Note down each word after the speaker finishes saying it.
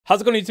How's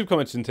it going, YouTube?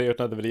 Coming today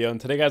with another video,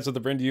 and today, guys, what I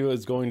bring to you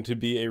is going to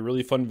be a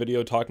really fun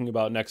video talking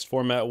about next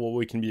format, what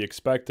we can be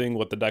expecting,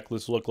 what the deck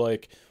lists look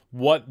like,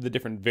 what the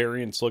different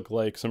variants look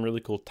like, some really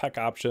cool tech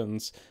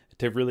options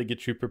to really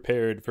get you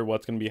prepared for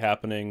what's going to be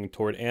happening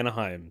toward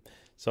Anaheim.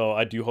 So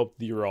I do hope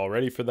that you're all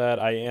ready for that.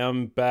 I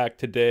am back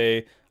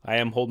today. I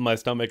am holding my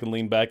stomach and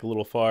lean back a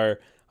little far.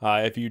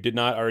 If you did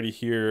not already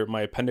hear,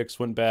 my appendix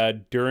went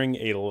bad during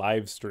a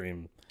live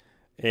stream,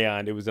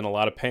 and it was in a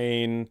lot of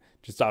pain,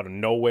 just out of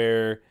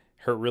nowhere.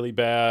 Hurt really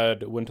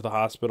bad, went to the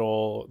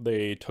hospital,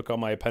 they took out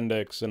my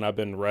appendix, and I've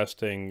been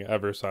resting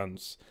ever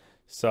since.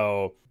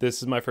 So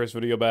this is my first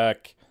video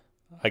back.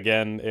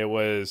 Again, it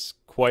was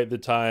quite the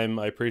time.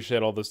 I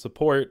appreciate all the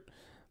support.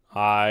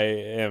 I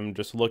am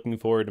just looking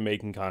forward to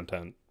making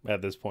content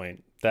at this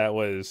point. That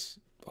was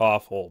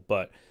awful,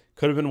 but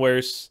could have been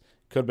worse,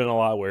 could have been a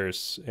lot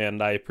worse,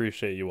 and I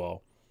appreciate you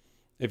all.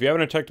 If you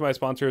haven't checked my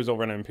sponsors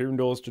over on Imperium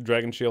Duels,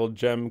 Dragonshield,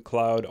 Gem,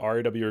 Cloud,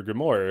 RW, or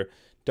Grimoire,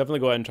 definitely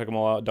go ahead and check them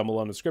all out down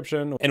below in the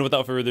description. And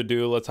without further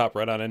ado, let's hop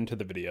right on into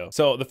the video.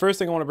 So the first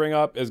thing I want to bring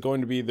up is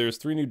going to be there's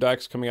 3 new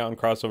decks coming out in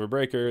Crossover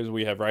Breakers.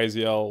 We have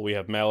ryu-ge, we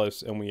have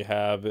Malice, and we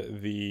have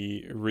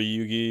the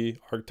ryu-ge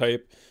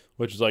archetype,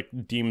 which is like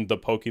deemed the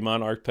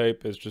Pokemon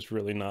archetype. It's just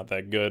really not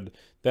that good.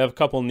 They have a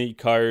couple neat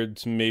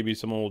cards. Maybe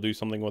someone will do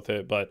something with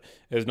it, but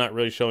it's not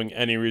really showing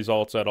any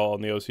results at all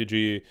in the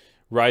OCG.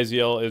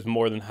 Ryu-ge is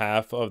more than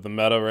half of the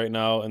meta right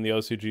now, and the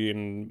OCG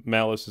and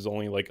Malice is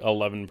only like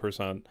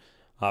 11%.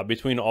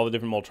 Between all the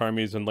different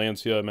Moltres and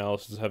Lancia,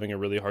 Malice is having a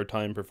really hard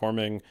time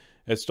performing.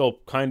 It's still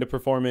kind of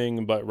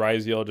performing, but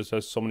ryu-ge just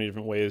has so many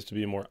different ways to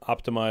be more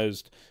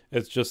optimized.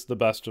 It's just the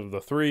best of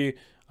the 3.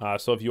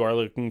 So if you are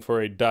looking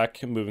for a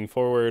deck moving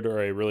forward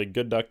or a really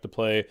good deck to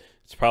play,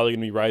 it's probably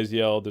going to be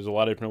ryu-ge. There's a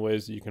lot of different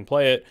ways that you can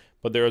play it,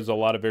 but there is a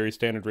lot of very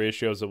standard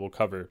ratios that we'll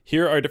cover.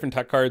 Here are different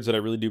tech cards that I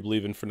really do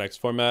believe in for next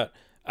format.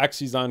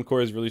 Xyz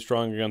Encore is really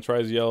strong against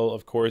ryu-ge.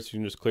 Of course, you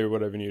can just clear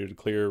whatever you need to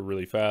clear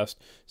really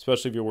fast,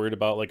 especially if you're worried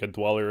about like a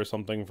Dweller or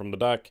something from the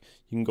deck.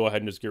 You can go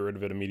ahead and just get rid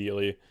of it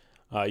immediately.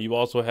 You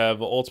also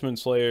have Ultimate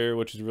Slayer,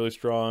 which is really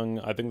strong.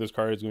 I think this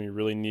card is going to be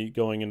really neat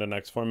going into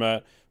next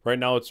format. Right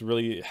now, it's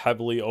really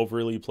heavily,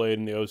 overly played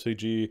in the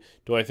OCG.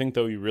 Do I think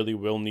that we really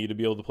will need to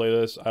be able to play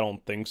this? I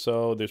don't think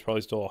so. There's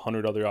probably still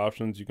 100 other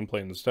options you can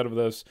play instead of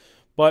this,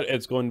 but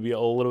it's going to be a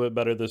little bit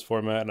better this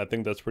format, and I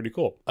think that's pretty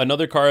cool.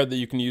 Another card that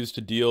you can use to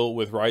deal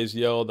with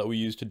ryu-ge that we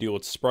used to deal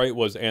with Sprite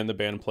was And the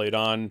Band Played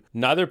On.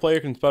 Neither player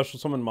can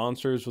special summon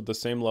monsters with the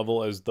same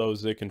level as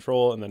those they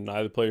control, and then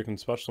neither player can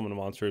special summon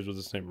monsters with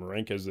the same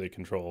rank as they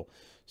control.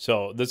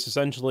 So this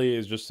essentially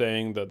is just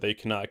saying that they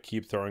cannot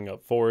keep throwing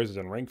up 4s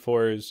and rank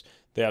 4s.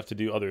 They have to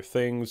do other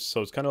things.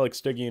 So it's kind of like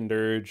Stygian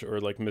Dirge or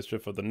like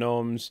Mischief of the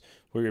Gnomes,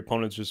 where your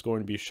opponent's just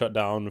going to be shut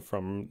down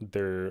from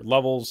their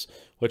levels,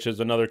 which is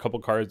another couple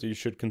cards that you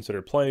should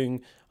consider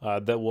playing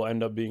that will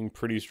end up being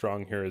pretty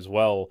strong here as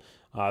well.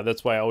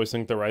 That's why I always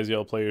think the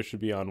ryu-ge players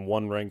should be on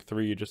 1 rank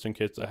 3 just in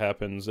case that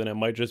happens. And it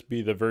might just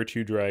be the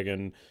Virtue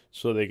Dragon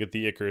so they get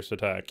the Icarus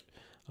attack.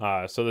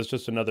 So that's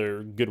just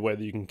another good way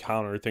that you can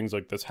counter things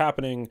like this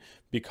happening,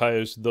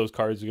 because those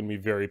cards are going to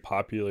be very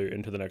popular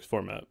into the next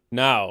format.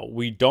 Now,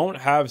 we don't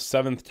have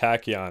 7th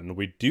Tachyon.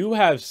 We do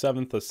have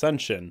 7th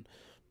Ascension,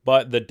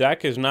 but the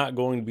deck is not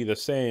going to be the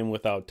same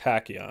without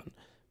Tachyon,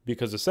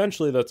 because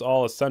essentially that's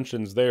all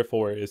Ascension's there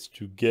for, is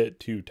to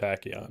get to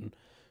Tachyon.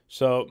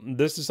 So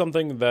this is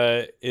something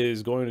that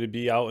is going to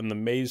be out in the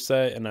Maze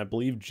set in, I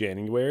believe,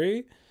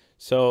 January.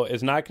 So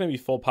it's not going to be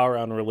full power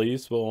on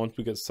release, but once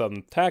we get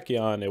 7th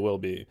Tachyon, it will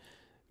be.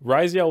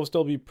 Ryu-ge will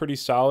still be pretty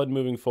solid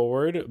moving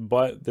forward,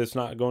 but it's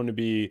not going to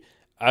be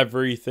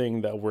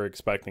everything that we're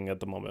expecting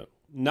at the moment.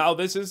 Now,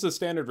 this is the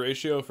standard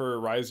ratio for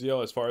ryu-ge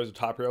as far as the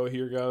top row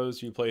here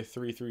goes. You play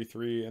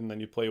 3/3/3, and then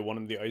you play 1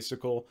 of the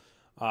Icicle.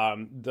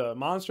 The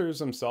monsters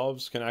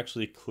themselves can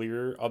actually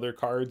clear other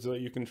cards that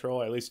you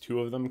control. At least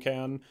 2 of them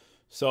can.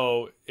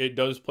 So it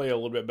does play a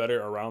little bit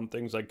better around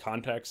things like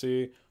Contact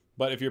C.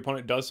 But if your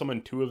opponent does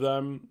summon 2 of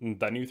them, and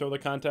then you throw the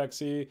Contact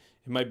C, it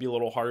might be a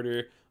little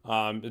harder.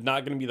 It's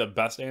not going to be the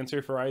best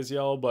answer for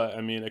ryu-ge, but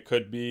I mean, it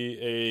could be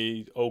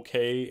a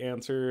okay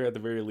answer at the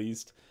very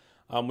least.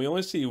 We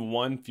only see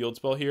 1 field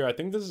spell here. I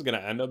think this is going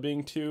to end up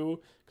being 2,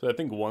 because I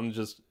think 1's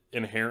just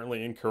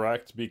inherently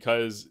incorrect,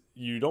 because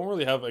you don't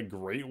really have a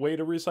great way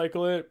to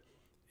recycle it,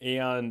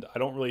 and I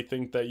don't really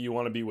think that you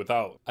want to be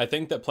without. I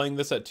think that playing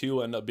this at 2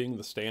 will end up being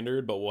the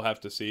standard, but we'll have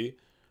to see.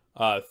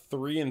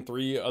 3 and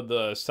 3 of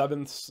the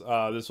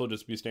 7ths. This will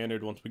just be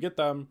standard once we get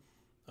them.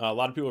 A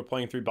lot of people are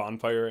playing 3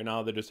 Bonfire right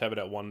now. They just have it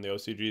at 1 in the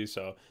OCG,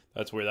 so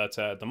that's where that's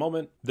at the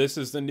moment. This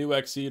is the new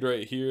Xyz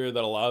right here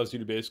that allows you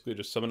to basically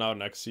just summon out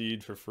an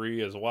Xyz for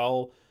free as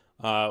well,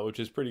 which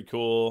is pretty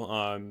cool.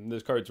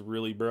 This card's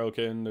really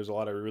broken. There's a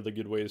lot of really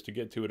good ways to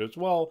get to it as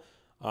well,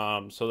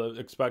 so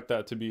expect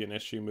that to be an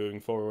issue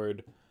moving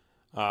forward.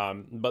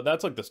 But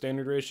that's like the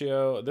standard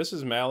ratio. This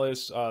is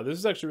Malice. This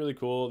is actually really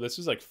cool. This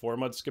is like 4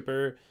 Mud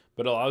Skipper,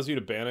 but it allows you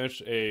to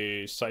banish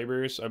a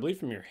Cybers, I believe,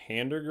 from your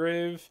hand or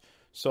grave.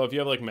 So if you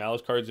have like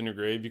Malice cards in your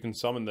grave, you can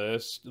summon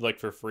this like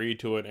for free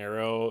to an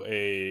arrow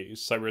a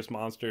Cyrus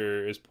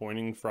monster is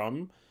pointing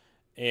from,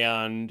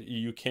 and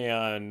you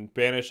can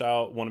banish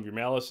out one of your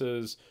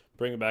Malices,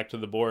 bring it back to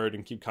the board,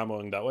 and keep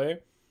comboing that way.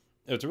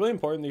 It's really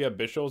important that you have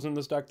Bishals in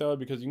this deck though,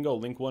 because you can go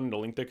link one to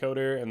Link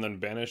Decoder and then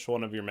banish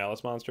one of your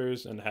Malice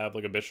monsters and have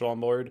like a Bishal on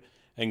board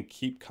and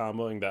keep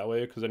comboing that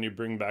way, because then you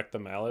bring back the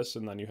Malice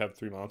and then you have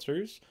 3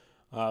 monsters,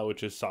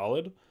 which is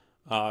solid.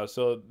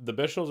 So the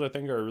Bishals I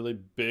think are a really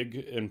big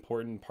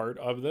important part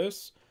of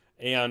this.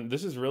 And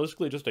this is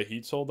realistically just a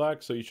Heat Soul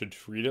deck, so you should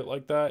treat it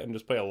like that and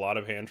just play a lot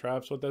of hand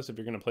traps with this if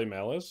you're going to play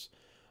Malice.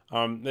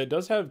 It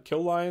does have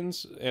kill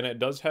lines, and it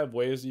does have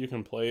ways that you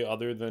can play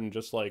other than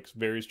just like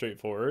very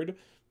straightforward.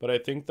 But I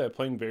think that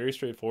playing very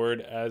straightforward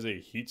as a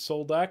Heat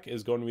Soul deck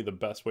is going to be the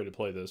best way to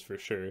play this for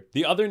sure.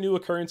 The other new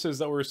occurrences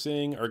that we're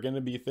seeing are going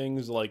to be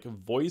things like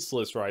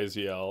Voiceless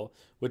Ryziel,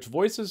 which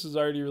Voiceless is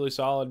already really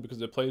solid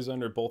because it plays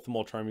under both the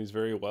Molcharmies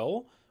very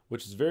well,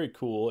 which is very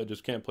cool. It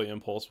just can't play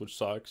Impulse, which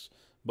sucks.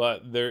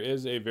 But there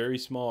is a very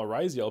small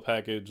Ryziel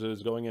package that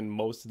is going in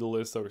most of the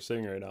lists that we're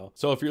seeing right now.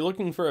 So if you're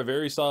looking for a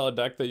very solid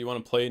deck that you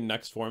want to play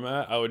next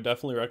format, I would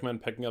definitely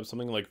recommend picking up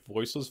something like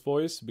Voiceless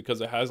Voice, because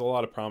it has a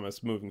lot of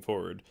promise moving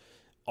forward.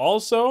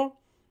 Also,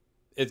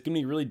 it's going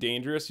to be really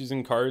dangerous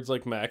using cards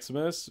like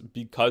Maximus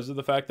because of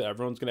the fact that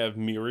everyone's going to have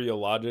Myria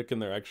Logic in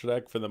their extra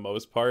deck for the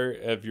most part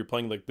if you're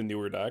playing like the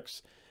newer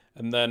decks.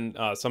 And then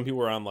some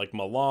people are on like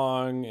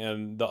Malong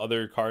and the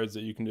other cards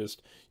that you can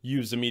just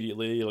use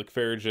immediately, like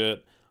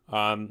Farigit.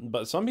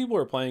 But some people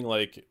are playing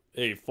like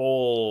a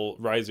full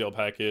Ryziel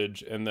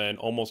package and then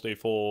almost a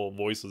full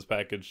Voiceless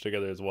package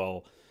together as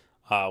well,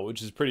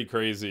 which is pretty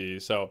crazy.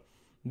 So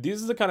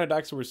these are the kind of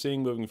decks that we're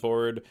seeing moving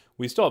forward.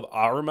 We still have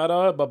our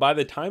meta, but by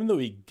the time that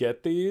we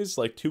get these,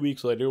 like 2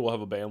 weeks later, we'll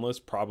have a ban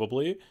list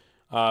probably.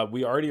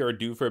 We already are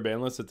due for a ban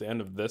list at the end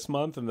of this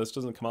month, and this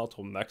doesn't come out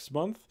till next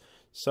month.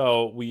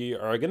 So we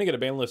are going to get a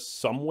ban list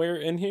somewhere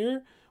in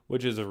here,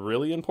 which is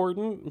really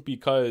important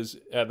because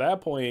at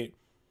that point,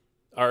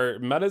 our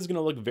meta is going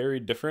to look very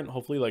different.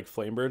 Hopefully, like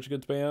Flamebridge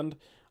gets banned.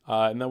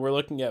 And then we're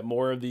looking at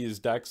more of these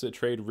decks that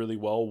trade really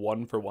well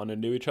 1-for-1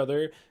 into each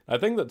other. I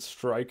think that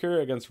Striker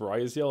against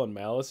Ryziel and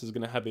Malice is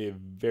going to have a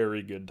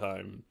very good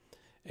time.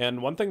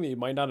 And one thing that you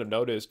might not have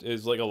noticed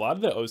is like a lot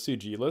of the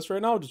OCG lists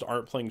right now just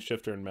aren't playing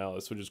Shifter and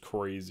Malice, which is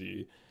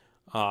crazy.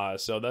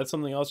 So that's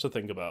something else to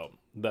think about.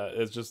 That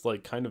is just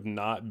like kind of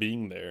not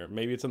being there.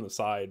 Maybe it's on the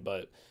side,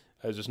 but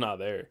it's just not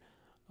there.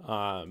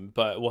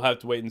 But we'll have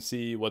to wait and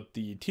see what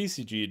the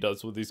TCG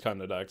does with these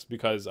kind of decks,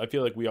 because I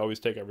feel like we always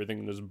take everything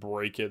and just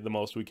break it the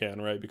most we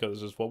can, right? Because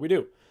it's just what we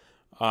do.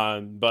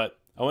 But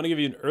I want to give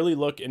you an early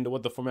look into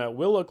what the format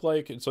will look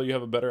like, so you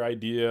have a better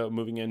idea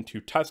moving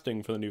into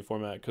testing for the new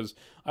format, because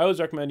I always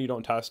recommend you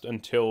don't test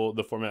until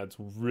the format's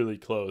really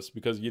close,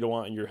 because you don't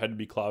want your head to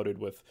be clouded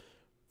with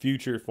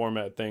future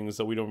format things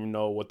that we don't even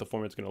know what the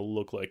format's going to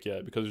look like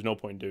yet, because there's no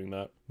point in doing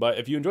that. But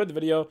if you enjoyed the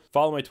video,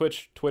 follow my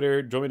Twitch,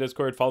 Twitter, join my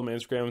Discord, follow my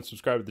Instagram, and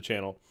subscribe to the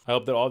channel. I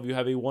hope that all of you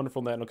have a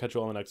wonderful night, and I'll catch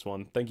you all on the next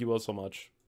one. Thank you all so much.